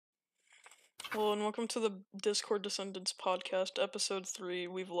Hello and welcome to the Discord Descendants podcast, episode 3.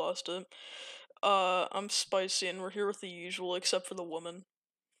 We've lost it. I'm Spicy and we're here with the usual, except for the woman.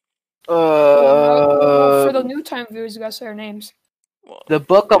 Well, for the new time viewers, you gotta say our names. Well, The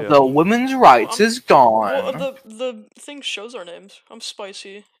book of the women's rights is gone. well, the thing shows our names. I'm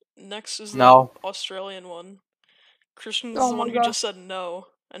Spicy. Next is the No. Australian one. Christian is Oh the my one who God. just said no,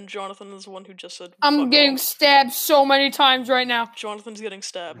 and Jonathan is the one who just said I'm fuck getting off. stabbed so many times right now. Jonathan's getting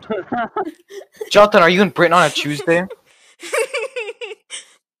stabbed. Jonathan, are you in Britain on a Tuesday?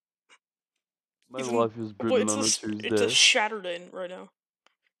 My life is Britain on a It's Tuesday. a Saturday right now.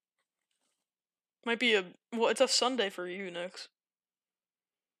 Might be it's a Sunday for you, Nix.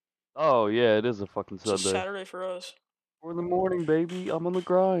 Oh yeah, it is a fucking It's a Sunday. Saturday for us. 4 in the morning, baby. I'm on the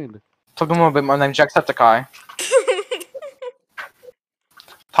grind. Talk a little bit. My name's Jacksepticeye.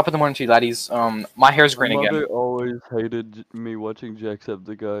 Top of the morning to you, laddies. My hair's green My again. mother always hated me watching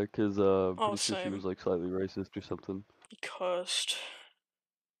Jacksepticeye because pretty sure she same. was like slightly racist or something. Cussed.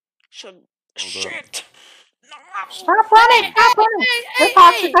 Hold up. Shit! Stop running! Stop running! That's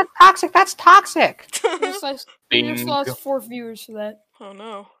toxic! That's toxic! That's toxic! We just lost 4 viewers for that. Oh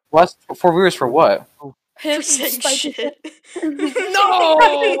no. What's 4 viewers for what? For saying shit.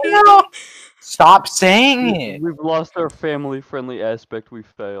 No! No! Stop saying it. We've lost our family-friendly aspect. We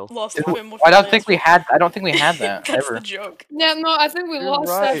fail. Lost the family. I don't think we had that That's ever. the joke. Yeah, no, I think we You're lost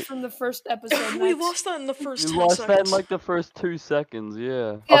right. that from the first episode. We Max. lost that in the first We 10 lost seconds. that in like the first 2 seconds.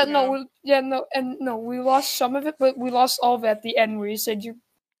 Yeah. Yeah, Okay. no, we lost some of it, but we lost all of it at the end where you said you.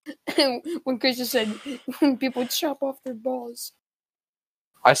 When Christian said when people chop off their balls.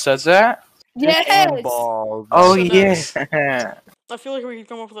 I said that? Yes! Balls. Oh, So yeah. I feel like we could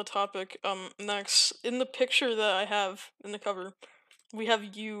come up with a topic. Next, in the picture that I have in the cover, we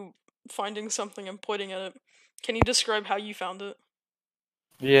have you finding something and pointing at it. Can you describe how you found it?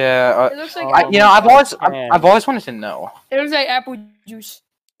 Yeah. It looks like I've always wanted to know. it looks like apple juice.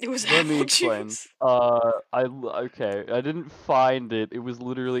 It was Let me apple explain. juice. Okay. I didn't find it. It was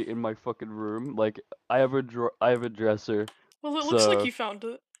literally in my fucking room. Like I have a dresser. Well, it looks like So- you found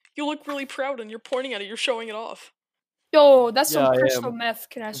it. You look really proud and you're pointing at it. You're showing it off. Yo, that's Yeah, some I crystal am. mess.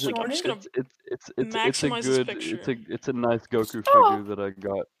 Can I It's snort I'm it? just gonna it's a maximize this good picture. it's a nice Goku Oh. figure that I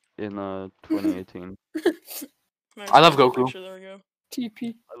got in 2018. Max, I love there's the Goku. picture, there we go.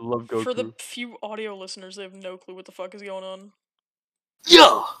 TP. I love Goku. For the few audio listeners, they have no clue what the fuck is going on.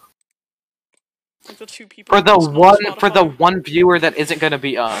 Yeah. Like the 2 people. For the who listen on Spotify. one viewer that isn't gonna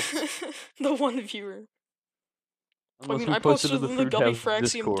be us. The 1 viewer. Unless I we I posted posted in in the the Food Gubby House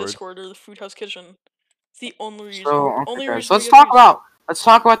Fraxium Discord. Discord or the Food House Kitchen. It's the only reason. So, only okay, reason so we let's get views.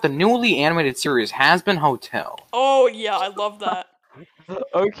 talk about the newly animated series Has Been Hotel. Oh yeah, I love that.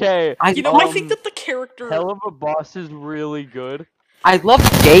 Okay. I I think that the character. Hell of a Boss is really good. I love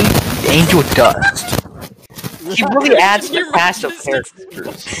Gay Angel Dust. He really adds to the Your cast of mic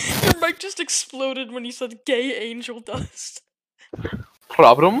characters. Your mic just exploded when you said "gay angel dust."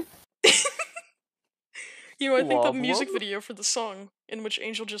 Problem? I think the Love, music love. video for the song in which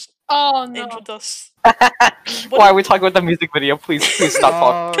Angel just Oh no. Angel dust. Why are we talking about the music video? Please stop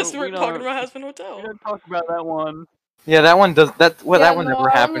talking. Because we're we talking don't- about Has Been We Hotel. don't talk about that one. Yeah, that one does that. Well, Yeah, that one no, never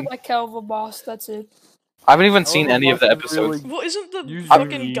I happened. only like Hell of a Boss. That's it. I haven't even Hell seen of a any of the Boss is episodes. really- Well, isn't the You fucking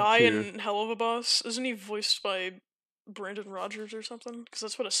need guy to. in Hell of a Boss? Isn't he voiced by Brandon Rogers or something? Because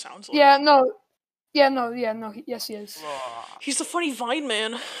that's what it sounds like. Yeah, no. Yes, he is. He's the funny Vine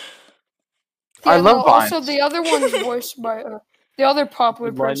man. I Yeah, love no, also, Vines. the other one's voiced by the other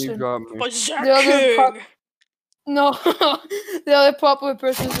popular Why do you person. drop me? By Zach The other King. No, the other popular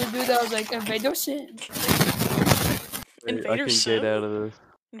person is the dude that was like Invader Sim. Wait, I Invader can Sim? get out of this.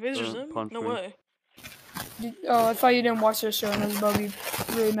 Invader Don't Zim? punch No me. way. Oh, I thought you didn't watch this show, and I was about to be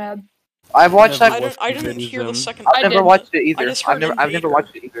really mad. I've watched Never that. watched I didn't Invader hear the Zim. second. I I've never didn't. watched it either. just I've heard never Invader.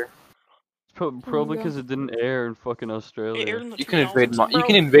 watched it either. Probably go. because it didn't air in fucking It Australia. aired in the You can invade 2000s, my. You bro.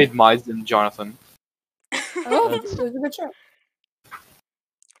 can invade my Zim, Jonathan. Oh, That's- it was a good show.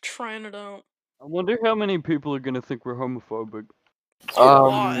 Trying it out. I wonder how many people are gonna think we're homophobic.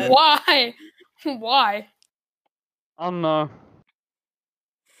 Why? Why? Why? I don't know.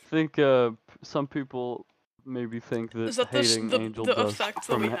 I think some people maybe think that Is that hating the Angel the Dust effect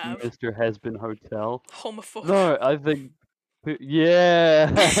that from we have? Mr. Has Been Hotel. Homophobic. No, I think. Yeah!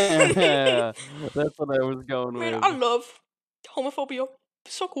 That's what I was going Man, with. I love homophobia.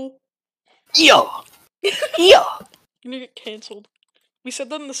 So cool. Yeah. Yeah. You're gonna get cancelled. We said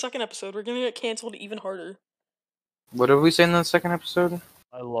that in the second episode. We're gonna get cancelled even harder. What did we say in the second episode?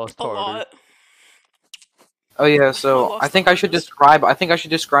 I lost A harder. lot. Oh yeah. I So lost I think the I should hardest. describe. I think I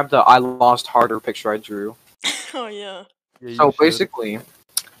should describe the I lost harder picture I drew. Oh yeah. Yeah, you So should. basically,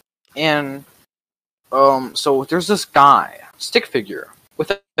 in So there's this guy, stick figure,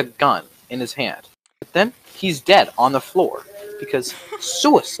 with a gun in his hand. But then he's dead on the floor because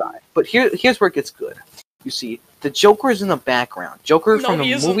suicide. But here's where it gets good. You see, the Joker is in the background. Joker No, from the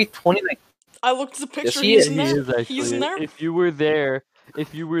he isn't. movie 29. I looked at the picture. he He's is. in He there. is actually. He's in there. If you were there,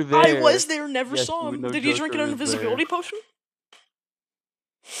 I was there. Never yes, saw you would him. know Did he drink Joker an is invisibility potion?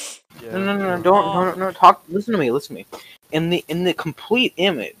 Yeah, No, Oh. don't talk. Listen to me. In the complete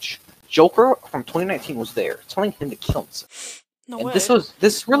image, Joker from 2019 was there, telling him to kill himself. No And way.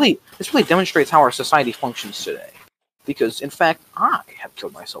 this really demonstrates how our society functions today. Because in fact, I have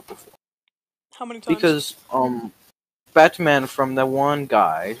killed myself before. How many times? Because Batman from the one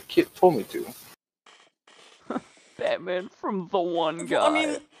guy told me to. Batman from the one guy. Well, I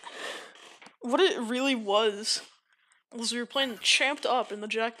mean, what it really was we were playing Champed Up in the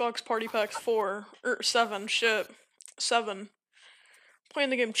Jackbox Party Pack 4 or 7. Shit, 7. Playing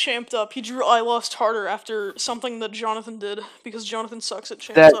the game Champed Up. He drew I Lost Harder after something that Jonathan did because Jonathan sucks at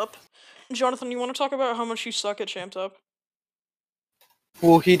Champed Up. Jonathan, you want to talk about how much you suck at Champed Up?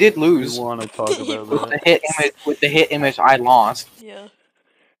 Well, he did You lose want to talk about with that? the hit image. I lost. Yeah.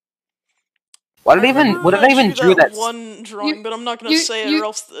 What did I even drew that? one drawing, but I'm not gonna say it, or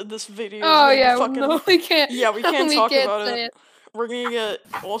else this video. Is Oh gonna yeah, fucking... no, we can't. Yeah, we can't talk can't about say it. We're gonna get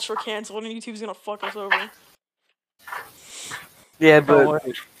ultra canceled, and YouTube's gonna fuck us over. Yeah, Oh, but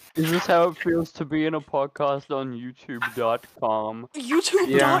wait. Is this how it feels to be in a podcast on YouTube.com?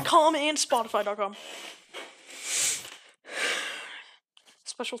 YouTube.com and Spotify.com.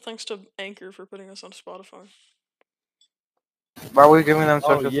 Special thanks to Anchor for putting us on Spotify. why are we giving them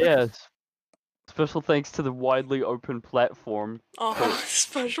such Oh, a yes. Special thanks to the widely open platform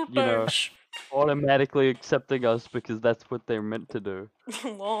Special you know. thanks. automatically accepting us because that's what they're meant to do.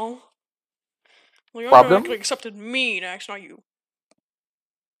 Lol. Well, you Problem? automatically accepted me next, not you.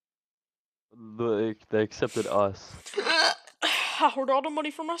 They accepted us. I hoard all the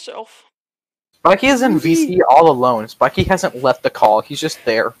money for myself. Spiky is in VC all alone. Spiky hasn't left the call. He's just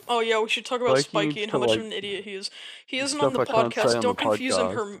there. Oh yeah, we should talk about Spiky Spiky and to, how much of like, an idiot he is. He isn't on the stuff I can't say podcast. on Don't the confuse him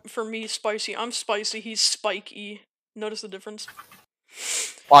podcast. for me, Spicy. I'm Spicy. He's Spiky. Notice the difference.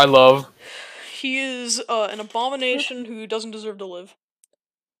 I love. He is an abomination who doesn't deserve to live.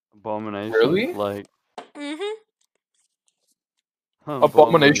 Abomination. Really? Like. Mm-hmm.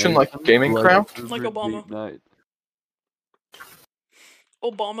 Abomination like Gaming Craft? Like Obama. Night.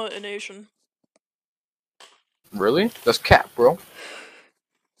 Obama-ination. Really? That's cap, bro.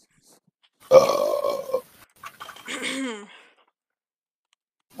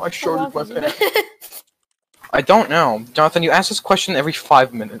 My shorted my pants. I don't know. Jonathan, you ask this question every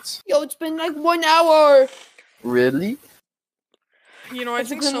 5 minutes. Yo, it's been like 1 hour. Really? You know, I It's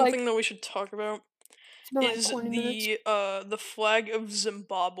think been, like- something that we should talk about It's been like is 20 minutes. the flag of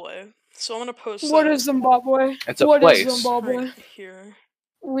Zimbabwe. So I'm gonna post What that is Zimbabwe? It's a What place. is Zimbabwe? right here.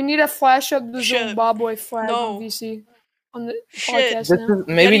 We need to flash up the Shit. Zimbabwe flag No. on VC on the Shit. podcast This now. is,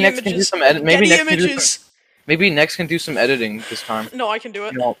 maybe Getty next can do images. some edit. Maybe Getty next can do some, images. maybe next can do some editing this time. No, I can do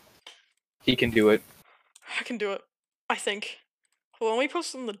it. No, he can do it. I can do it. I think. Hold on, let me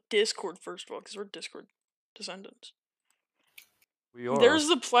post it on the Discord first of all, because we're Discord descendants. We are. There's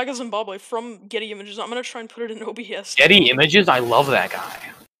the flag of Zimbabwe from Getty Images. I'm gonna try and put it in OBS. Getty Images. I love that guy.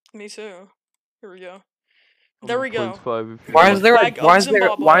 Me too. Here we go. On There we go. 0.5 if you Why want. is there? Flag of Why is there?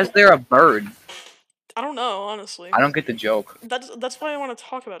 Zimbabwe. Why is there a bird? I don't know, honestly. I don't get the joke. That's why I want to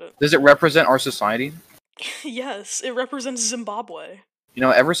talk about it. Does it represent our society? Yes, it represents Zimbabwe. You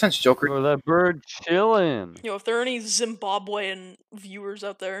know, ever since Joker, Oh, that bird chilling. Yo, if there are any Zimbabwean viewers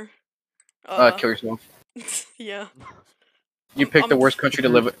out there, kill yourself. yeah. You picked the I'm- worst country to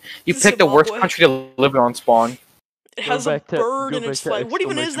live in. You picked the worst Zimbabwe. country to live on Spawn. It Go has a back to- bird go in its back to flag. What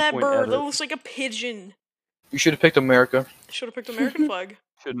even is that exclamation point bird? That edit. looks like a pigeon. You should have picked America. Should have picked American flag.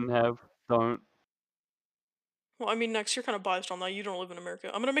 Shouldn't have. Don't. Well, I mean, Next, you're kind of biased on that. You don't live in America.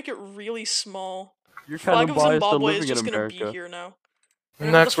 I'm gonna make it really small. You're kind Flag of of biased on Zimbabwe is living in just gonna America. be here now. We're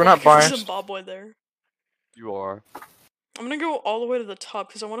gonna have Next, the we're not flag of biased. Zimbabwe there. You are. I'm gonna go all the way to the top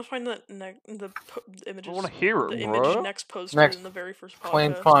because I want to find the images. I want to hear the it, image bro. next posted Next. in the very first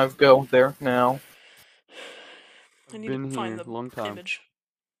Plane podcast. 5, go there now. I need Been to find here the long time. image.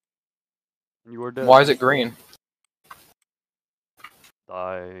 You are dead. Why is it green?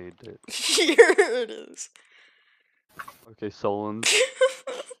 Died. Here it is. Okay, Solon's.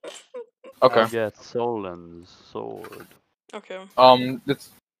 Okay. I get Solon's sword. Okay. It's,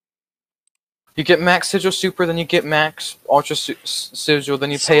 you get max sigil super, then you get max ultra sigil,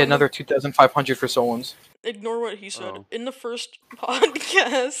 then you pay Solon- another 2,500 for Solon's. Ignore what he said. Oh. In the first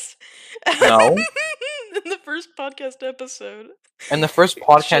podcast. No. in the first podcast episode. In the first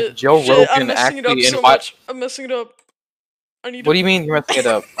podcast, Shit, Joe shit, I'm Rogan messing it up actually so invited. much. I'm messing it up. I need What do you mean you're messing it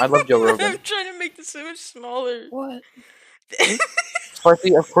up? I love Joe Rogan. I'm trying to make this image smaller. What?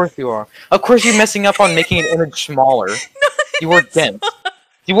 Sparky, of course you are. Of course you're messing up on making an image smaller. You are dense.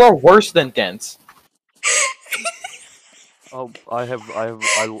 You are worse than dense. Oh,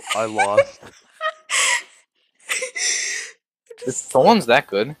 I lost. This someone's that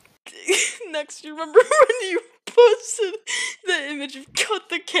good. Next, you remember when you posted the image of cut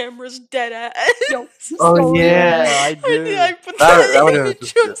the camera's dead ass? Yo. Oh yeah. I do. I put That that would've been image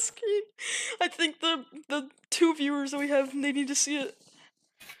just on good. screen. I think the 2 viewers that we have, they need to see it.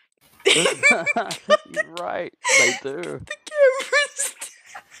 You're right, they do. The camera's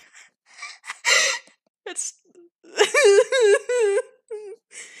It's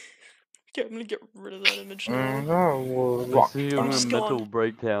okay, I'm gonna get rid of that image now. I see him I'm in a just mental gone.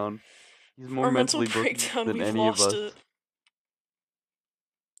 breakdown. He's more Our mental mentally broken breakdown, than we've any of lost us.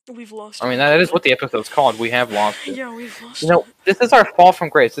 it. We've lost I mean, it. that is what the episode's called. We have lost it. Yeah, we've lost You know, it. this is our fall from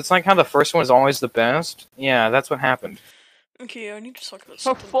grace. It's like how the first one is always the best. Yeah, that's what happened. Okay, I need to talk about Our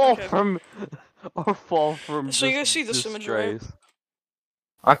something. fall Okay. from So you guys see this image, right? disgrace.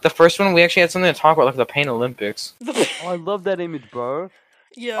 Like the first one, we actually had something to talk about, like the Pain Olympics. The- Oh, I love that image, bro.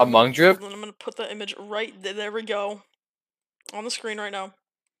 yeah. Among Drip? Hold on, I'm gonna put that image right there. There we go. On the screen right now.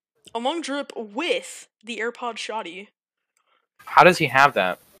 Among Drip with the AirPod Shoddy. How does he have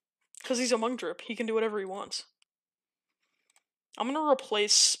that? Because he's Among Drip. He can do whatever he wants. I'm gonna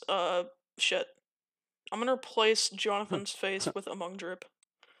replace, shit. I'm gonna replace Jonathan's face with Among Drip.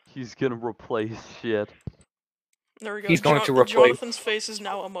 He's gonna replace shit. There we go. He's going to replace- Jonathan's face is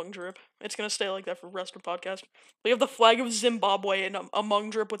now Among Drip. It's gonna stay like that for the rest of the podcast. We have the flag of Zimbabwe and Among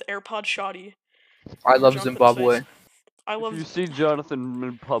Drip with AirPod Shoddy. I love Jonathan's Zimbabwe. face. I If you love see Jonathan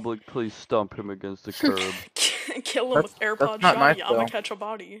in public, please stomp him against the curb. kill him with AirPod not nice, Shoddy. I'ma though. catch a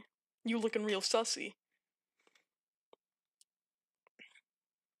body. You looking real sussy.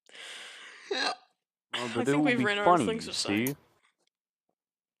 Oh, I but it think will we've be ran out funny, of things to say. see?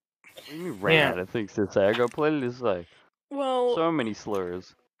 We ran Yeah. out of things to say. I got plenty to say. Well, So many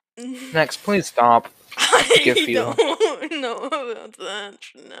slurs. Next, please stop. Give I Fido. don't know about that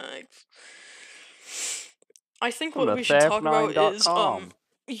next. I think From what the we should talk about is theft9.com.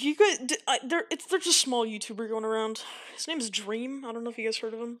 you guys. There's a small YouTuber going around. His name is Dream. I don't know if you guys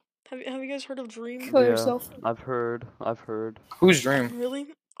heard of him. Have you guys heard of Dream? Kill Yeah. yourself. I've heard. Whose dream? Really?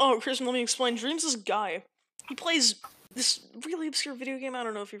 Oh, Christian, let me explain. Dream's this guy. He plays this really obscure video game. I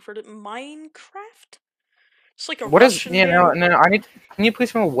don't know if you've heard it. Minecraft. It's like a What is? Russian Yeah, game. no. I need. Can you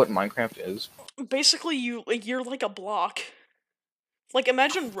please tell me what Minecraft is? Basically, you're like a block. Like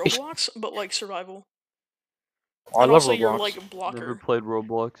imagine Roblox, but like survival. Oh, I And love also you're Roblox. like a blocker. Never played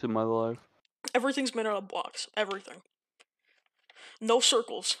Roblox in my life. Everything's made out of blocks. Everything. No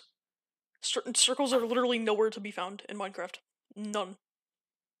circles. Circles are literally nowhere to be found in Minecraft. None.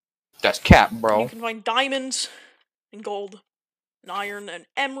 That's cap, You bro. can find diamonds and gold and iron and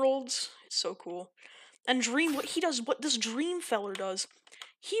emeralds. It's so cool. And Dream, what this Dream feller does,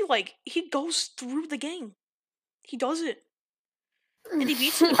 he goes through the game. He does it. And he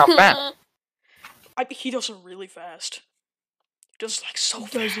beats it. How fast? He does it really fast. He does like so He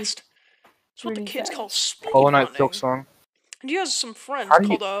does it fast. It's what the really kids fast. call speed Hollow Knight running. Silk Song. And he has some friends How do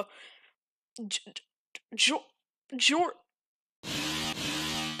you- called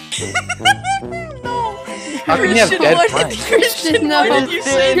No. How can you have Christian, dead why did- friends? Christian, No. why did you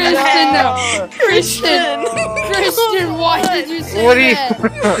say Christian, that? no. Christian. Christian, why did you say What are you?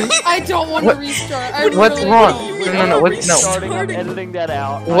 that? I don't want to What- restart. I What's really wrong? don't. No. What's no? Starting, I'm editing that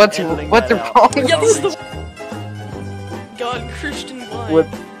out. What's I'm editing what's that out. wrong? Yeah, this is the God, Christian, why?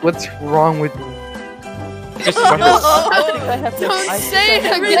 What's wrong with? Just I think I have to. Don't I say think I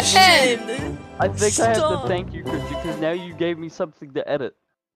have it to- again. Christian. I think I have to Stop. thank you, Christian, because now you gave me something to edit.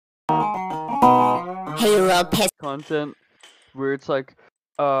 Hey, Rob, Content where it's like,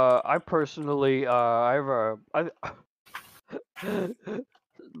 I personally, I have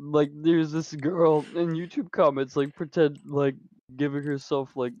like, there's this girl in YouTube comments, like, pretend, like, giving herself,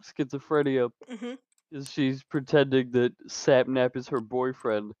 like, schizophrenia, Mhm. is she's pretending that Sapnap is her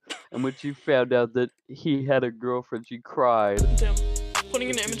boyfriend, and when she found out that he had a girlfriend, she cried. Damn. Putting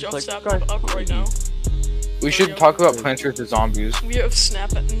an It's image just of like, Sapnap guys, up right now. We should talk about Plants vs Zombies. We have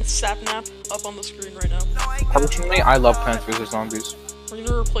Sapnap up on the screen right now. Personally, I love Plants vs Zombies. We're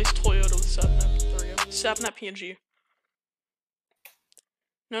gonna replace Toyota with Sapnap. There we go. Sapnap PNG.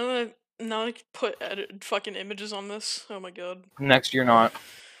 Now I can put fucking images on this. Oh my god. Next, you're not.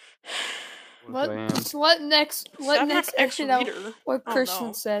 What I am. Let next Sapnap exit X out Reader. what Oh, Christian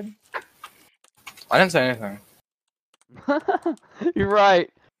no. said. I didn't say anything. You're right.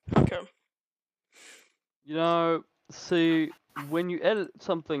 Okay. You know, see, when you edit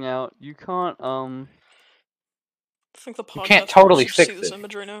something out, you can't, I think the You can't podcast totally viewers should see fix this it.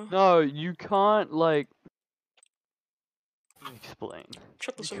 image right now. no, you can't, like, explain.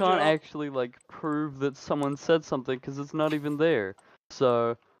 Check You this image can't out. actually, like, prove that someone said something because it's not even there.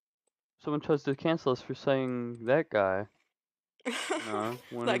 So, someone tries to cancel us for saying that guy. No,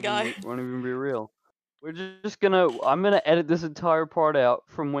 That guy. won't even be real. We're just gonna, I'm gonna edit this entire part out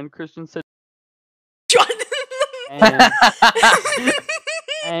from when Christian said, John.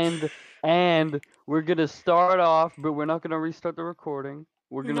 and, and we're gonna start off, but we're not gonna restart the recording.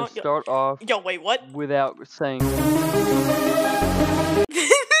 We're gonna Not yet. start off Yo, wait, what? without saying.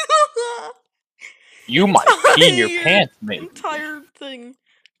 You might pee in your Entire- pants, mate. Entire thing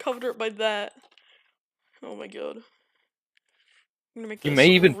covered up by that. Oh my god. I'm gonna make You this may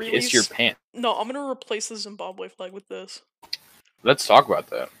even really piss your pants. No, I'm gonna replace the Zimbabwe flag with this. Let's talk about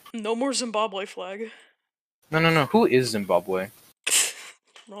that. No more Zimbabwe flag. No. Who is Zimbabwe?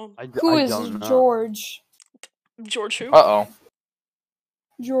 Wrong. Who I is don't know. George? George who? Uh-oh.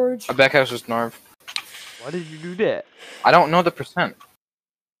 George. I bet I was just Narv. Why did you do that? I don't know the percent.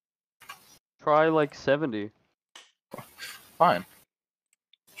 Try like 70. Fine.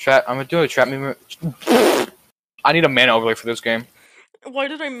 Trap. I'm gonna do a trap meme. I need a mana overlay for this game. Why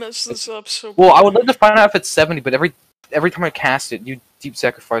did I mess this up so Well, I would love to find out if it's 70, but every time I cast it, you deep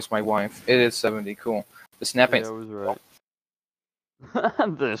sacrifice my wife. It is 70. Cool. The snap ain't. Yeah, I was right.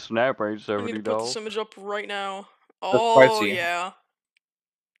 The snap ain't I need 70 to put dollars. this image up right now. That's Oh spicy. yeah.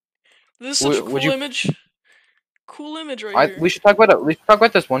 This is such a Would cool you- image. Cool image right here. We should talk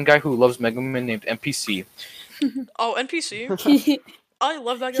about this one guy who loves Mega Man named NPC. Oh, NPC. He I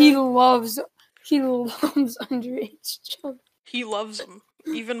love that guy. he loves underage children. He loves him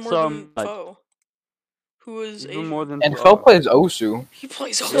even more So than much. Foe, who is Even Asian. more than And Flo. Phil plays Osu. He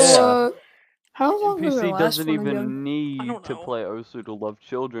plays So Osu. how long was the NPC last doesn't one even again? need don't to know. play Osu to love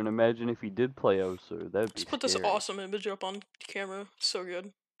children. Imagine if he did play Osu. That'd be Let's put this scary. awesome image up on camera. So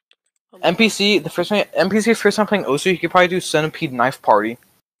good. I love it. NPC, NPC first time playing Osu, he could probably do Centipede Knife Party.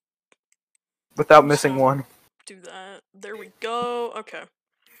 Without missing one. Do that. There we go. Okay.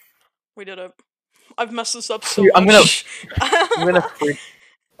 We did it. I've messed this up so Here, I'm much. I'm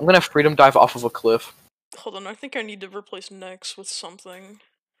gonna freedom dive off of a cliff. Hold on, I think I need to replace Nex with something.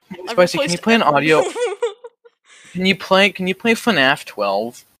 I've Spicy, can you replaced play an every- audio? Can you play FNAF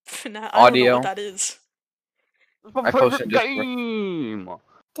 12? FNAF, I don't know audio? what that is. It's my I posted favorite Discord. game.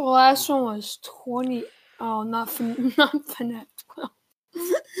 The last one was 20. Oh, not FNAF 12.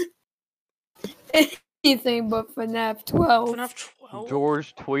 Anything but FNAF 12. FNAF 12?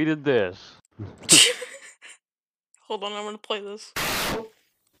 George tweeted this. Hold on, I'm gonna play this.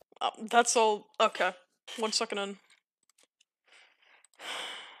 That's all. Okay. 1 second in.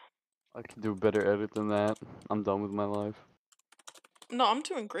 I can do a better edit than that. I'm done with my life. No, I'm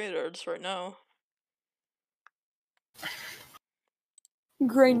doing great edits right now.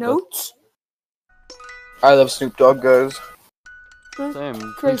 Gray notes. I love Snoop Dogg, guys. Same. He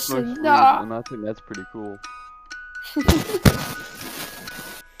Christian, smokes weed, nah. and I think that's pretty cool.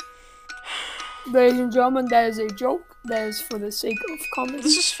 Ladies and gentlemen, that is a joke. That is for the sake of comedy.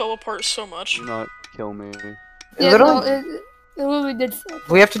 This just fell apart so much. Do not kill me. Yeah, Literally- no, it literally did fall.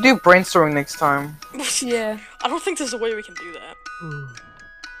 We have to do brainstorming next time. Yeah. I don't think there's a way we can do that.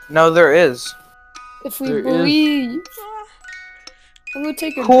 No, there is. If we There is- believe. Ah. I'm gonna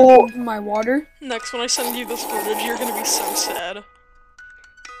take a Cool. drink of my water. Next, when I send you this footage, you're gonna be so sad.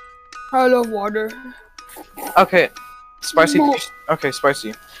 I love water. Okay, Spicy. Mo- Okay,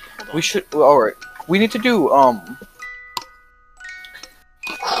 Spicy. Hold on. We should. Well, all right. We need to do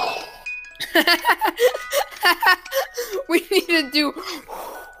We need to do.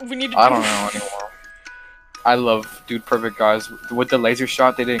 We need to I do- don't know anymore. I love Dude Perfect guys with the laser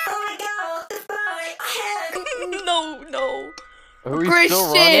shot. They didn't. No. Are we Christian!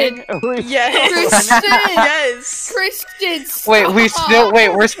 still running? Are we Yes. Christian! Yes. Christian! Wait,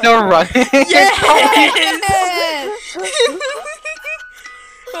 we're still running. Yes. Yes!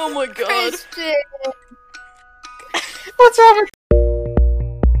 Oh my god. Christian! What's wrong with